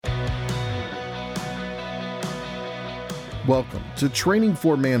Welcome to Training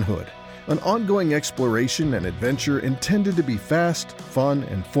for Manhood, an ongoing exploration and adventure intended to be fast, fun,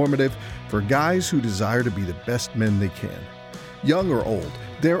 and informative for guys who desire to be the best men they can. Young or old,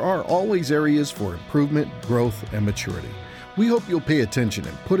 there are always areas for improvement, growth, and maturity. We hope you'll pay attention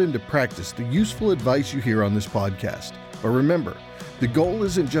and put into practice the useful advice you hear on this podcast. But remember, the goal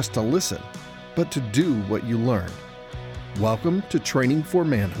isn't just to listen, but to do what you learn. Welcome to Training for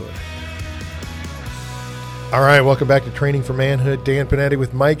Manhood. All right, welcome back to Training for Manhood. Dan Panetti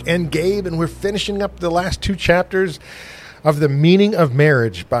with Mike and Gabe, and we're finishing up the last two chapters of The Meaning of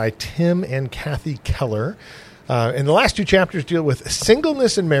Marriage by Tim and Kathy Keller. And the last two chapters deal with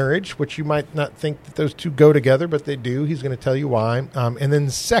singleness and marriage, which you might not think that those two go together, but they do. He's going to tell you why. And then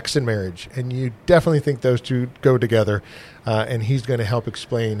sex and marriage, and you definitely think those two go together, and he's going to help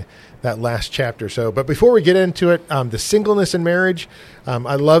explain that last chapter. But before we get into it, the singleness and marriage,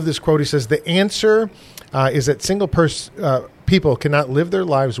 I love this quote. He says, the answer is that single people cannot live their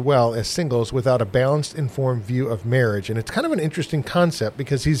lives well as singles without a balanced, informed view of marriage. And it's kind of an interesting concept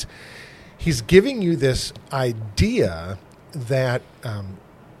because he's giving you this idea that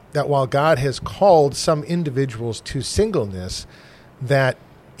that while God has called some individuals to singleness, that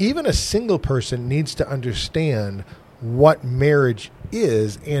even a single person needs to understand what marriage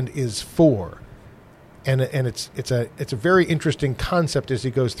is and is for. And it's a very interesting concept as he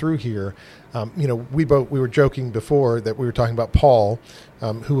goes through here. We were joking before that we were talking about Paul,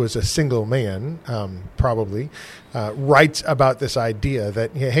 who was a single man, probably, writes about this idea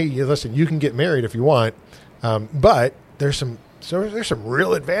that, hey, listen, you can get married if you want, but there's some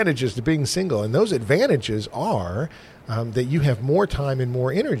real advantages to being single, and those advantages are that you have more time and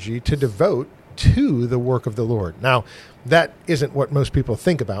more energy to devote to the work of the Lord. Now, that isn't what most people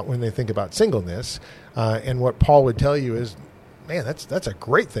think about when they think about singleness, and what Paul would tell you is, man, that's a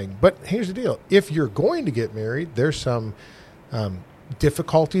great thing. But here's the deal. If you're going to get married, there's some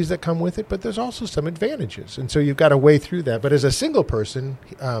difficulties that come with it, but there's also some advantages. And so you've got to weigh through that. But as a single person,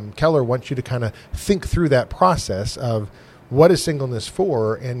 Keller wants you to kind of think through that process of what is singleness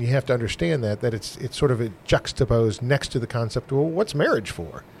for, and you have to understand that it's sort of juxtaposed next to the concept of, well, what's marriage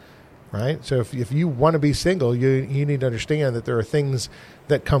for? Right? So if you want to be single, you need to understand that there are things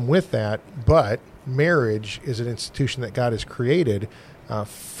that come with that, but marriage is an institution that God has created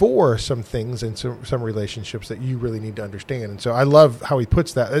for some things and some relationships that you really need to understand. And so I love how he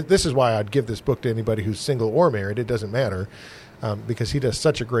puts that. This is why I'd give this book to anybody who's single or married. It doesn't matter, because he does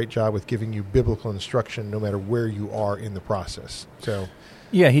such a great job with giving you biblical instruction no matter where you are in the process. So,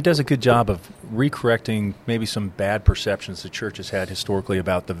 yeah, he does a good job of recorrecting maybe some bad perceptions the church has had historically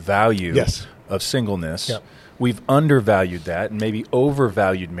about the value of singleness. Yep. We've undervalued that and maybe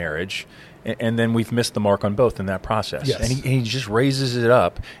overvalued marriage, and then we've missed the mark on both in that process. Yes. And he just raises it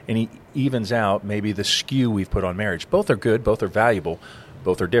up, and he evens out maybe the skew we've put on marriage. Both are good, both are valuable,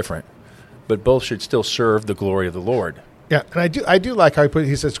 both are different, but both should still serve the glory of the Lord. Yeah, and I do like how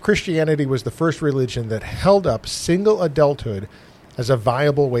he says Christianity was the first religion that held up single adulthood as a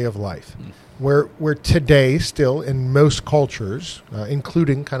viable way of life. Where today still in most cultures,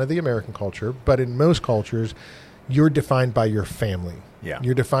 including kind of the American culture, but in most cultures, you're defined by your family. Yeah.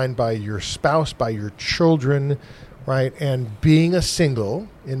 You're defined by your spouse, by your children, right? And being a single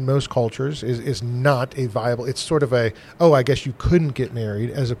in most cultures is not a viable, it's sort of I guess you couldn't get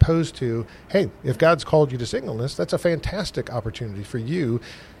married, as opposed to, hey, if God's called you to singleness, that's a fantastic opportunity for you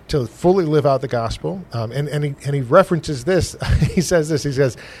to fully live out the gospel. And he references this. He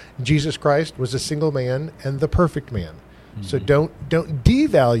says, Jesus Christ was a single man and the perfect man. Mm-hmm. So don't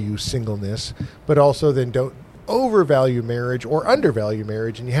devalue singleness, but also then don't overvalue marriage or undervalue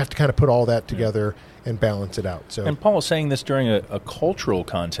marriage. And you have to kind of put all that together and balance it out. So, and Paul is saying this during a cultural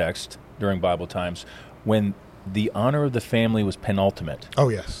context during Bible times when the honor of the family was penultimate. Oh,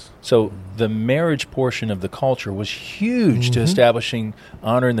 yes. So the marriage portion of the culture was huge to establishing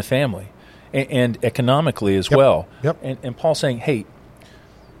honor in the family and economically as well. Yep. And Paul's saying, hey,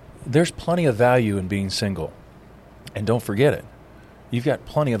 there's plenty of value in being single. And don't forget it. You've got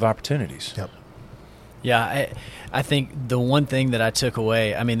plenty of opportunities. Yep. Yeah, I think the one thing that I took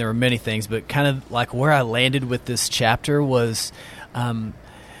away, I mean, there were many things, but kind of like where I landed with this chapter was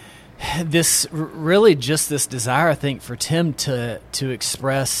this desire, I think, for Tim to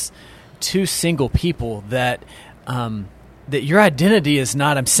express to single people that that your identity is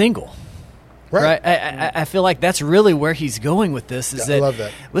not I'm single. Right. I feel like that's really where he's going with this. Is I love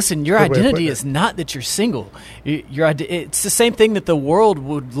that. Listen, your identity is not that you're single. It's the same thing that the world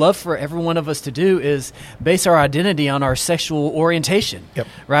would love for every one of us to do, is base our identity on our sexual orientation. Yep.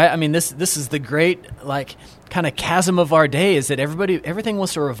 Right. I mean, this is the great kind of chasm of our day is that everything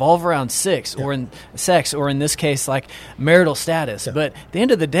wants to revolve around sex, or in this case, like marital status. Yeah. But at the end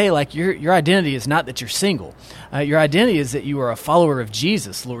of the day, like your identity is not that you're single. Your identity is that you are a follower of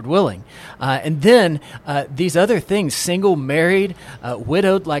Jesus, Lord willing. And then these other things, single, married,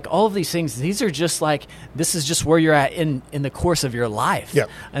 widowed, like all of these things, these are just like, this is just where you're at in the course of your life. Yeah.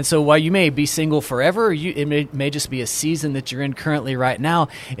 And so while you may be single forever, it may just be a season that you're in currently right now,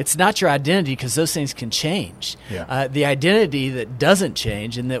 it's not your identity, because those things can change. Yeah. The identity that doesn't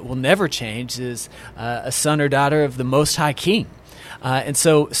change and that will never change is a son or daughter of the Most High King. And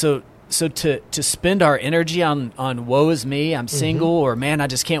so to spend our energy on woe is me, I'm single, or man, I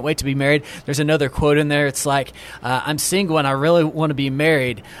just can't wait to be married. There's another quote in there. It's like, I'm single and I really want to be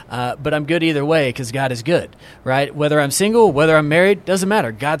married, but I'm good either way because God is good, right? Whether I'm single, whether I'm married, doesn't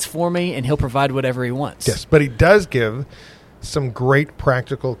matter. God's for me and he'll provide whatever he wants. Yes, but he does give some great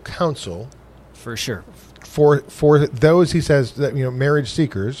practical counsel. For sure. For those, he says, that, marriage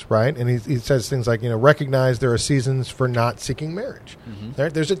seekers, right? And he says things like, recognize there are seasons for not seeking marriage.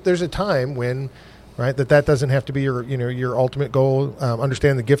 Mm-hmm. There's a time when, right, that doesn't have to be your ultimate goal.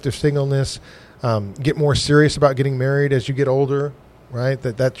 Understand the gift of singleness. Get more serious about getting married as you get older, right?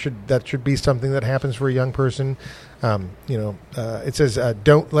 That should be something that happens for a young person. It says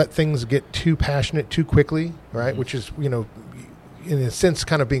don't let things get too passionate too quickly, right? Mm-hmm. Which is in a sense,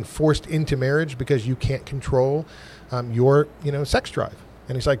 kind of being forced into marriage because you can't control your, sex drive.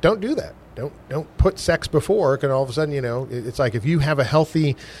 And he's like, don't do that. Don't put sex before, because all of a sudden, it's like if you have a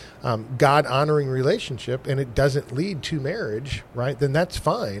healthy, God-honoring relationship and it doesn't lead to marriage, right, then that's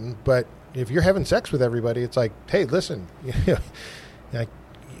fine. But if you're having sex with everybody, it's like, hey, listen,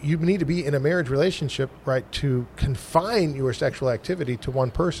 you need to be in a marriage relationship, right, to confine your sexual activity to one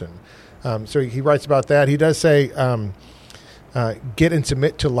person. So he writes about that. He does say, get and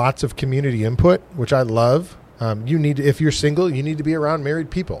submit to lots of community input, which I love. If you're single, you need to be around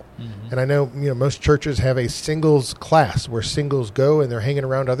married people. Mm-hmm. And I know, most churches have a singles class where singles go and they're hanging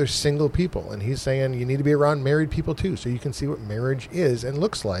around other single people. And he's saying you need to be around married people too, so you can see what marriage is and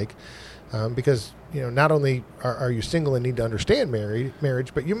looks like. Because, not only are you single and need to understand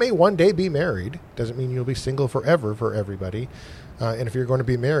marriage, but you may one day be married. Doesn't mean you'll be single forever for everybody. And if you're going to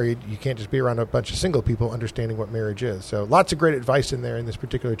be married, you can't just be around a bunch of single people understanding what marriage is. So lots of great advice in there in this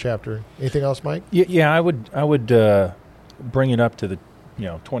particular chapter. Anything else, Mike? Yeah, I would bring it up to the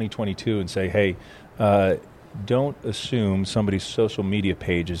 2022 and say, hey, don't assume somebody's social media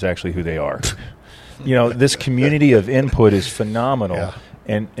page is actually who they are. This community of input is phenomenal. Yeah.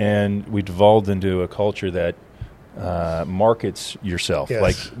 And we devolved into a culture that markets yourself. Yes.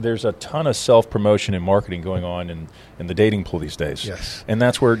 Like there's a ton of self-promotion and marketing going on in the dating pool these days. Yes. And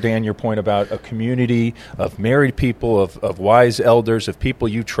that's where, Dan, your point about a community of married people, of wise elders, of people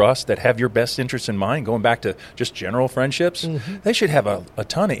you trust that have your best interests in mind, going back to just general friendships, mm-hmm. they should have a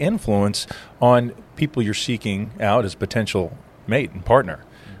ton of influence on people you're seeking out as potential mate and partner.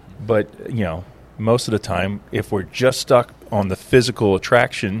 Mm-hmm. But, most of the time, if we're just stuck on the physical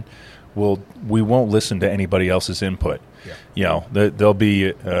attraction, we won't listen to anybody else's input. Yeah. There'll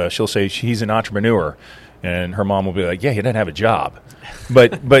be she'll say he's an entrepreneur, and her mom will be like, yeah, he doesn't have a job.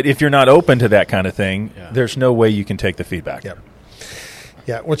 But if you're not open to that kind of thing, there's no way you can take the feedback. Yep.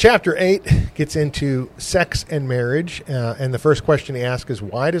 Yeah. Well, chapter 8 gets into sex and marriage, and the first question he asks is,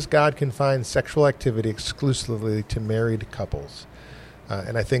 why does God confine sexual activity exclusively to married couples?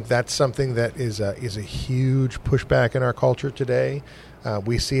 And I think that's something that is a huge pushback in our culture today.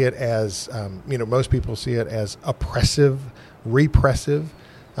 We see it as, most people see it as oppressive, repressive,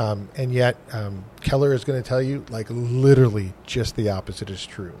 and yet Keller is going to tell you, like, literally just the opposite is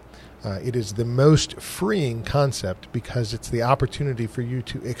true. It is the most freeing concept because it's the opportunity for you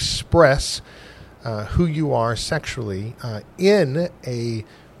to express who you are sexually in a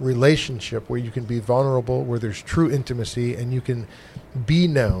relationship where you can be vulnerable, where there's true intimacy, and you can be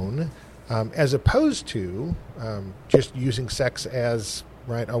known, as opposed to just using sex as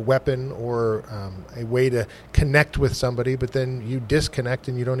a weapon or a way to connect with somebody, but then you disconnect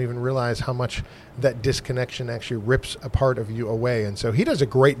and you don't even realize how much that disconnection actually rips a part of you away. And so he does a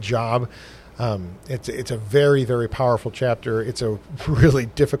great job. It's a very, very powerful chapter. It's a really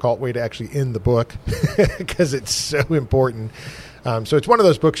difficult way to actually end the book because it's so important. So it's one of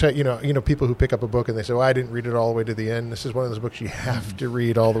those books that, people who pick up a book and they say, I didn't read it all the way to the end. This is one of those books you have to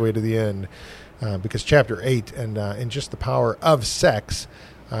read all the way to the end because chapter 8 and just the power of sex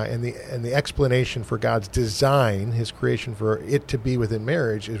and the explanation for God's design, his creation for it to be within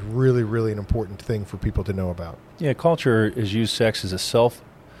marriage is really, really an important thing for people to know about. Yeah, culture has used sex as a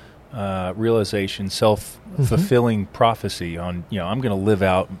self-realization, self-fulfilling prophecy on, I'm going to live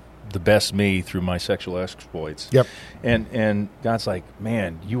out the best me through my sexual exploits. Yep. And God's like,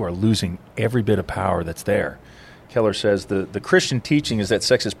 man, you are losing every bit of power that's there. Keller says the Christian teaching is that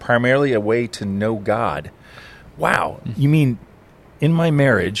sex is primarily a way to know God. Wow. You mean in my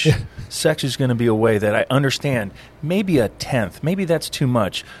marriage, sex is going to be a way that I understand maybe a tenth, maybe that's too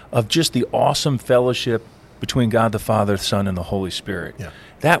much, of just the awesome fellowship between God the Father, the Son, and the Holy Spirit. Yeah.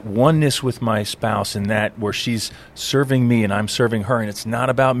 That oneness with my spouse and that where she's serving me and I'm serving her and it's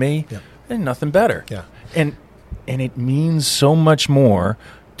not about me, there's nothing better. Yeah. And it means so much more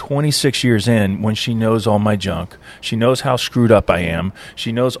 26 years in when she knows all my junk. She knows how screwed up I am.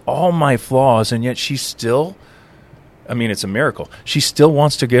 She knows all my flaws, and yet she still, I mean, it's a miracle. She still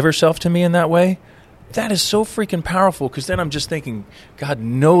wants to give herself to me in that way. That is so freaking powerful, because then I'm just thinking, God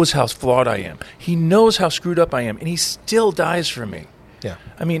knows how flawed I am. He knows how screwed up I am, and he still dies for me. Yeah.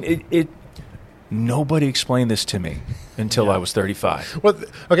 I mean, nobody explained this to me until I was 35. Well,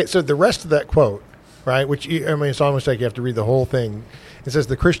 okay, so the rest of that quote, right, which, I mean, it's almost like you have to read the whole thing. It says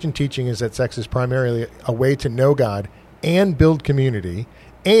the Christian teaching is that sex is primarily a way to know God and build community,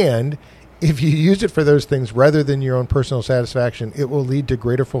 and if you use it for those things rather than your own personal satisfaction, it will lead to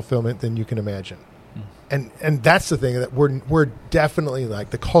greater fulfillment than you can imagine. And that's the thing that we're definitely, like,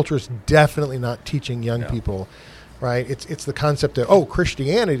 the culture is definitely not teaching young people, right? It's the concept of,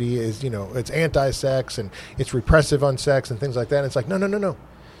 Christianity is, it's anti-sex and it's repressive on sex and things like that. And it's like, no.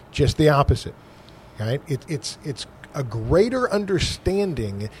 Just the opposite, right? It's a greater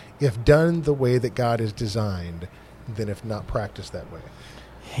understanding if done the way that God is designed than if not practiced that way.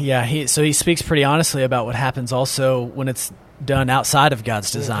 Yeah, he speaks pretty honestly about what happens also when it's done outside of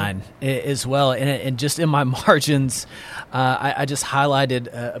God's design as well. And just in my margins, I just highlighted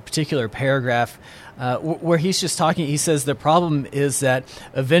a particular paragraph where he's just talking. He says the problem is that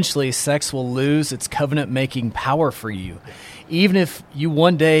eventually sex will lose its covenant-making power for you, even if you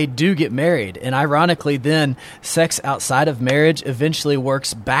one day do get married. And ironically, then, sex outside of marriage eventually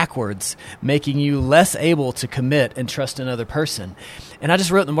works backwards, making you less able to commit and trust another person. And I just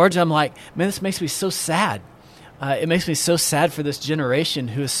wrote in the margin, I'm like, man, this makes me so sad. It makes me so sad for this generation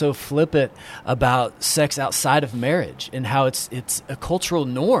who is so flippant about sex outside of marriage and how it's a cultural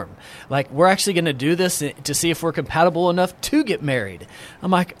norm. Like, we're actually going to do this to see if we're compatible enough to get married. I'm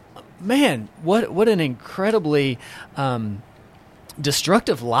like, man, what an incredibly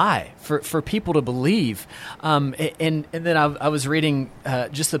destructive lie for people to believe. And then I was reading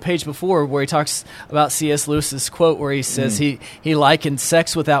just the page before where he talks about C.S. Lewis's quote where he says he likened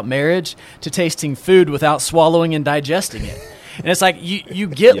sex without marriage to tasting food without swallowing and digesting it. And it's like you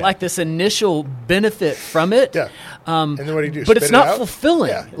get like this initial benefit from it. Yeah. And then what do you do? But it's not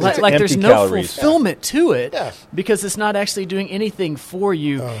fulfilling. Yeah. Like there's no calories. fulfillment to it Yeah. because it's not actually doing anything for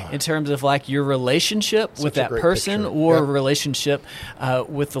you in terms of like your relationship with that person or a relationship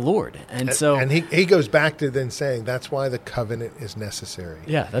with the Lord. And so he goes back to then saying that's why the covenant is necessary.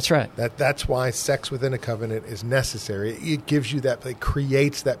 Yeah, that's right. That's why sex within a covenant is necessary. It gives you that, it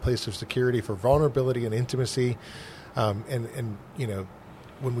creates that place of security for vulnerability and intimacy. And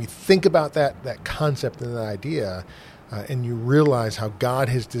when we think about that concept and that idea, and you realize how God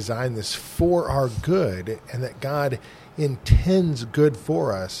has designed this for our good and that God intends good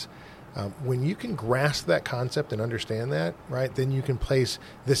for us, when you can grasp that concept and understand that, right, then you can place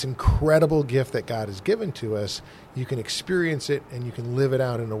this incredible gift that God has given to us. You can experience it and you can live it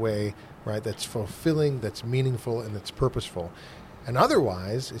out in a way, right, that's fulfilling, that's meaningful, and that's purposeful. And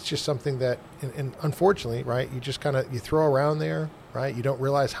otherwise, it's just something that, and unfortunately, right, you just you throw around there, right? You don't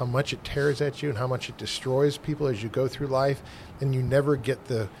realize how much it tears at you and how much it destroys people as you go through life, and you never get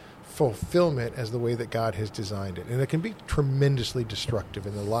the fulfillment as the way that God has designed it. And it can be tremendously destructive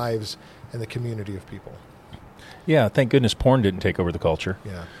in the lives and the community of people. Yeah, thank goodness porn didn't take over the culture.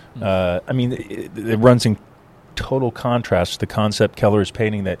 Yeah. I mean, it runs in total contrast to the concept Keller is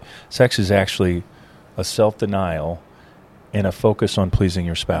painting that sex is actually a self-denial and a focus on pleasing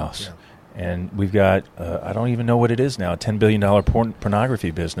your spouse. Yeah. And we've got, I don't even know what it is now, a $10 billion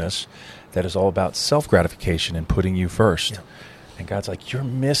pornography business that is all about self-gratification and putting you first. Yeah. And God's like, you're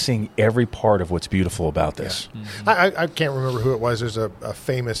missing every part of what's beautiful about this. Yeah. Mm-hmm. I can't remember who it was. There's a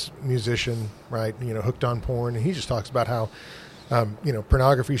famous musician, right, hooked on porn, and he just talks about how,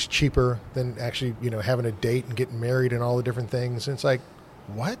 pornography is cheaper than actually, having a date and getting married and all the different things. And it's like,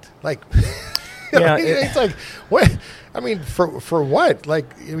 what? Like... Yeah, it's like, what? I mean, for what? Like,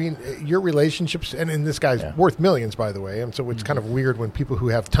 I mean, your relationships, and this guy's worth millions, by the way. And so it's kind of weird when people who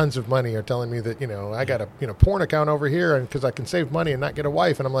have tons of money are telling me that, I got a porn account over here and because I can save money and not get a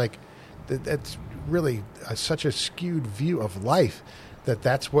wife. And I'm like, that's really such a skewed view of life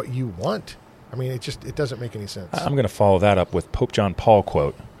that's what you want. I mean, it doesn't make any sense. I'm going to follow that up with Pope John Paul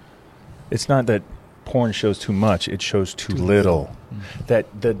quote. It's not that porn shows too much, it shows too little. Mm-hmm.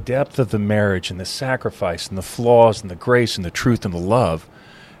 That the depth of the marriage and the sacrifice and the flaws and the grace and the truth and the love,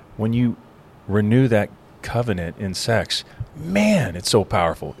 when you renew that covenant in sex, man, it's so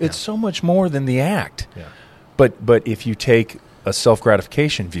powerful. Yeah. It's so much more than the act. Yeah. But if you take a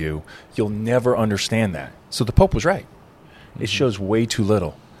self-gratification view, you'll never understand that. So the Pope was right. It shows way too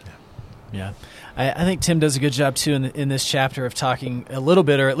little. Yeah. I think Tim does a good job, too, in this chapter of talking a little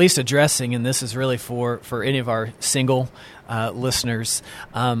bit, or at least addressing, and this is really for any of our single listeners,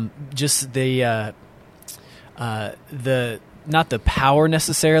 just the not the power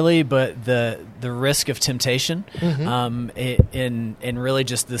necessarily, but the risk of temptation, in really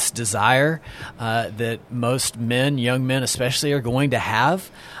just this desire that most men, young men especially, are going to have.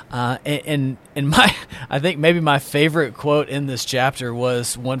 And I think maybe my favorite quote in this chapter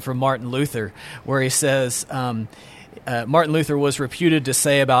was one from Martin Luther, where he says, Martin Luther was reputed to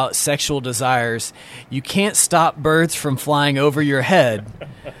say about sexual desires, "You can't stop birds from flying over your head,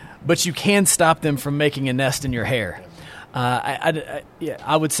 but you can stop them from making a nest in your hair."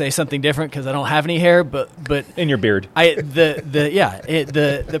 I would say something different because I don't have any hair, but in your beard.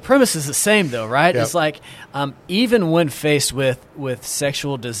 The premise is the same though, right? Yep. It's like even when faced with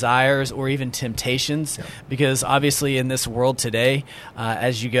sexual desires or even temptations, because obviously in this world today,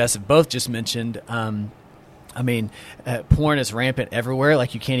 as you guys have both just mentioned. Porn is rampant everywhere.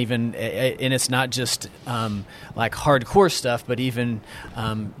 Like you can't even, and it's not just like hardcore stuff, but even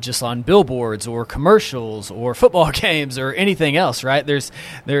just on billboards or commercials or football games or anything else. Right? There's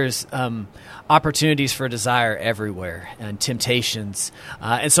opportunities for desire everywhere and temptations,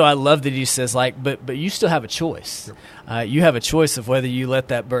 and so I love that he says but you still have a choice. You have a choice of whether you let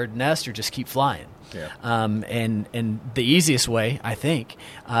that bird nest or just keep flying. Yeah. And the easiest way, I think,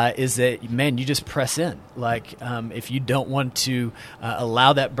 is that, man, you just press in. Like, if you don't want to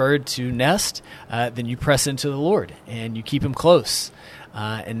allow that bird to nest, then you press into the Lord and you keep him close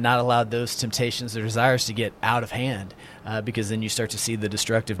and not allow those temptations or desires to get out of hand, because then you start to see the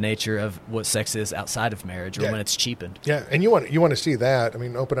destructive nature of what sex is outside of marriage or when it's cheapened. Yeah, and you want to see that. I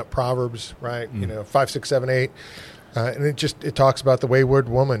mean, open up Proverbs, right? 5, 6, 7, 8. And it talks about the wayward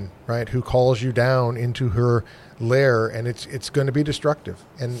woman, right, who calls you down into her lair, and it's going to be destructive.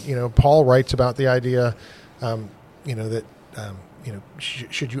 And Paul writes about the idea, that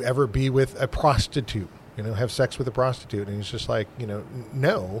should you ever be with a prostitute, have sex with a prostitute, and he's just like,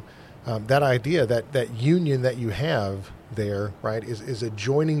 no, that idea that union that you have there, right, is a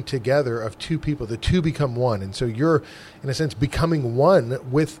joining together of two people. The two become one, and so you're, in a sense, becoming one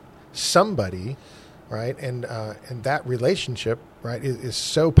with somebody. Right, and that relationship, right, is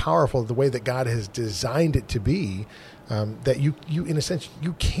so powerful. The way that God has designed it to be, that you in a sense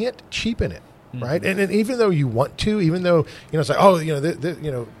you can't cheapen it, right? And even though you want to, even though it's like,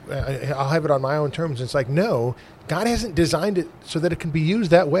 I'll have it on my own terms. It's like, no, God hasn't designed it so that it can be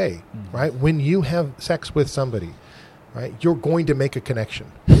used that way, right? When you have sex with somebody, right, you're going to make a connection,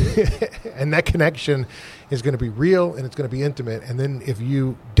 and that connection is going to be real and it's going to be intimate. And then if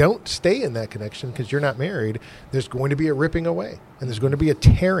you don't stay in that connection because you're not married, there's going to be a ripping away and there's going to be a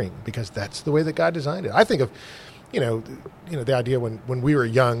tearing, because that's the way that God designed it. I think of, the idea when we were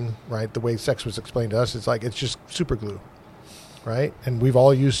young, right, the way sex was explained to us, it's like, it's just super glue, right? And we've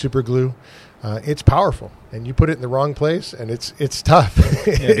all used super glue. It's powerful, and you put it in the wrong place and it's tough.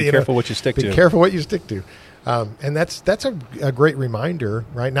 Yeah, be careful what you stick to. Be careful what you stick to. And that's a great reminder,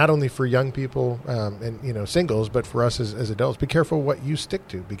 right? Not only for young people and singles, but for us as adults. Be careful what you stick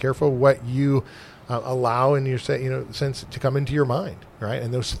to. Be careful what you allow in your sense to come into your mind, right?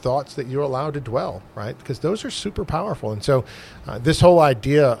 And those thoughts that you allow to dwell, right? Because those are super powerful. And so this whole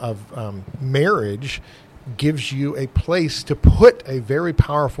idea of marriage gives you a place to put a very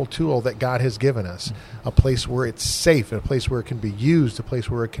powerful tool that God has given us, a place where it's safe, a place where it can be used, a place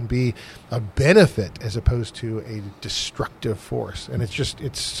where it can be a benefit as opposed to a destructive force. And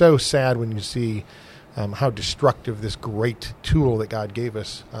it's so sad when you see how destructive this great tool that God gave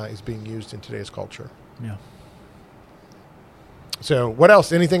us is being used in today's culture. Yeah. So what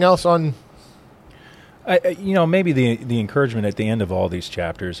else? Anything else on? Maybe the encouragement at the end of all these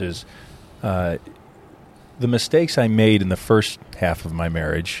chapters is the mistakes I made in the first half of my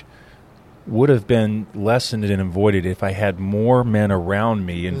marriage would have been lessened and avoided if I had more men around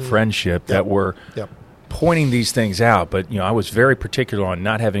me in friendship that were pointing these things out. But I was very particular on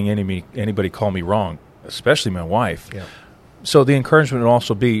not having anybody call me wrong, especially my wife. Yeah. So the encouragement would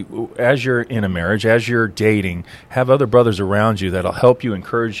also be, as you're in a marriage, as you're dating, have other brothers around you that'll help you,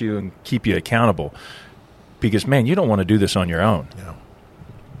 encourage you, and keep you accountable. Because, man, you don't want to do this on your own.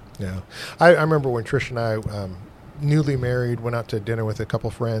 Yeah. I remember when Trish and I newly married, went out to dinner with a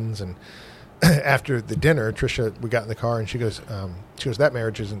couple friends, and after the dinner, Trisha, we got in the car, and she goes, that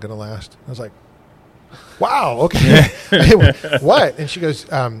marriage isn't going to last. I was like, wow, okay. What? And she goes,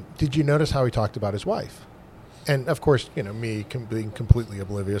 did you notice how he talked about his wife? And, of course, me being completely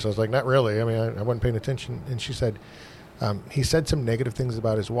oblivious, I was like, not really. I mean, I wasn't paying attention. And she said, he said some negative things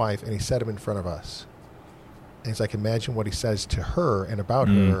about his wife, and he said them in front of us. And he's like, imagine what he says to her and about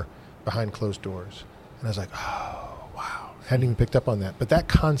her behind closed doors. And I was like, oh, wow. Hadn't even picked up on that. But that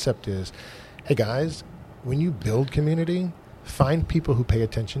concept is, hey, guys, when you build community, find people who pay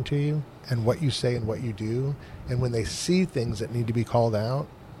attention to you and what you say and what you do. And when they see things that need to be called out,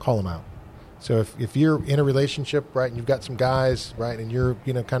 call them out. So if you're in a relationship, right, and you've got some guys, right, and you're,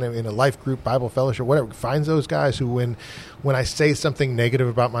 kind of in a life group, Bible fellowship, whatever, find those guys who when I say something negative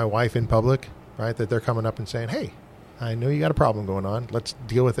about my wife in public, right, that they're coming up and saying, hey, I know you got a problem going on. Let's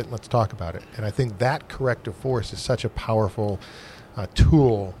deal with it and let's talk about it. And I think that corrective force is such a powerful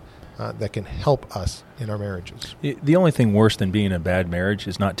tool that can help us in our marriages. The only thing worse than being in a bad marriage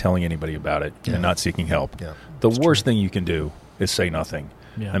is not telling anybody about it and not seeking help. Yeah, the worst thing you can do is say nothing.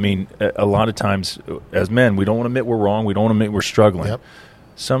 Yeah. I mean, a lot of times as men, we don't want to admit we're wrong. We don't want to admit we're struggling. Yep.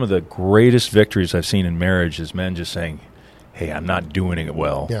 Some of the greatest victories I've seen in marriage is men just saying, hey, I'm not doing it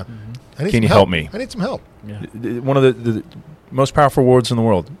well. Yeah. Can you help me? I need some help. Yeah. One of the most powerful words in the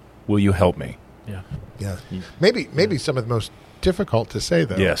world, will you help me? Yeah. Yeah. Maybe some of the most difficult to say,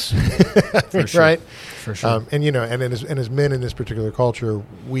 though. Yes. For sure. Right? For sure. And as men in this particular culture,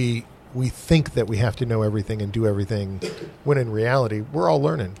 we think that we have to know everything and do everything, when in reality, we're all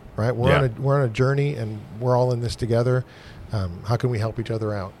learning, right? We're on a journey, and we're all in this together. How can we help each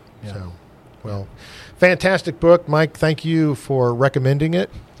other out? Yeah. So, well, fantastic book, Mike. Thank you for recommending it.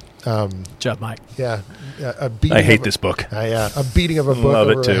 Good job, Mike. Yeah, I hate this book. A beating of a book Love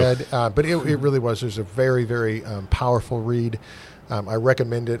over it too. the head, but it really was. It was a very, very powerful read. I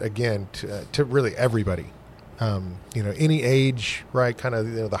recommend it again to really everybody. Any age, right? Kind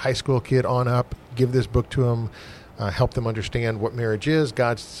of the high school kid on up. Give this book to them. Help them understand what marriage is,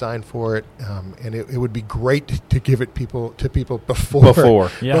 God's design for it, and it would be great to give it to people before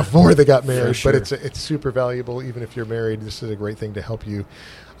they got married. Sure. But it's super valuable, even if you're married. This is a great thing to help you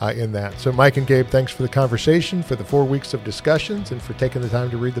in that. So, Mike and Gabe, thanks for the conversation, for the 4 weeks of discussions, and for taking the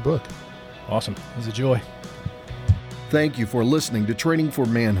time to read the book. Awesome. It was a joy. Thank you for listening to Training for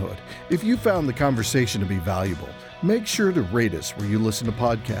Manhood. If you found the conversation to be valuable, make sure to rate us where you listen to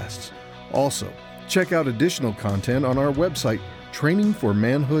podcasts. Also, check out additional content on our website,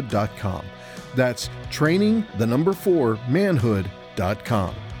 trainingformanhood.com. That's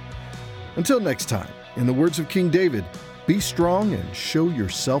training4manhood.com. Until next time, in the words of King David, be strong and show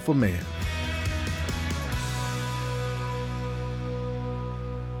yourself a man.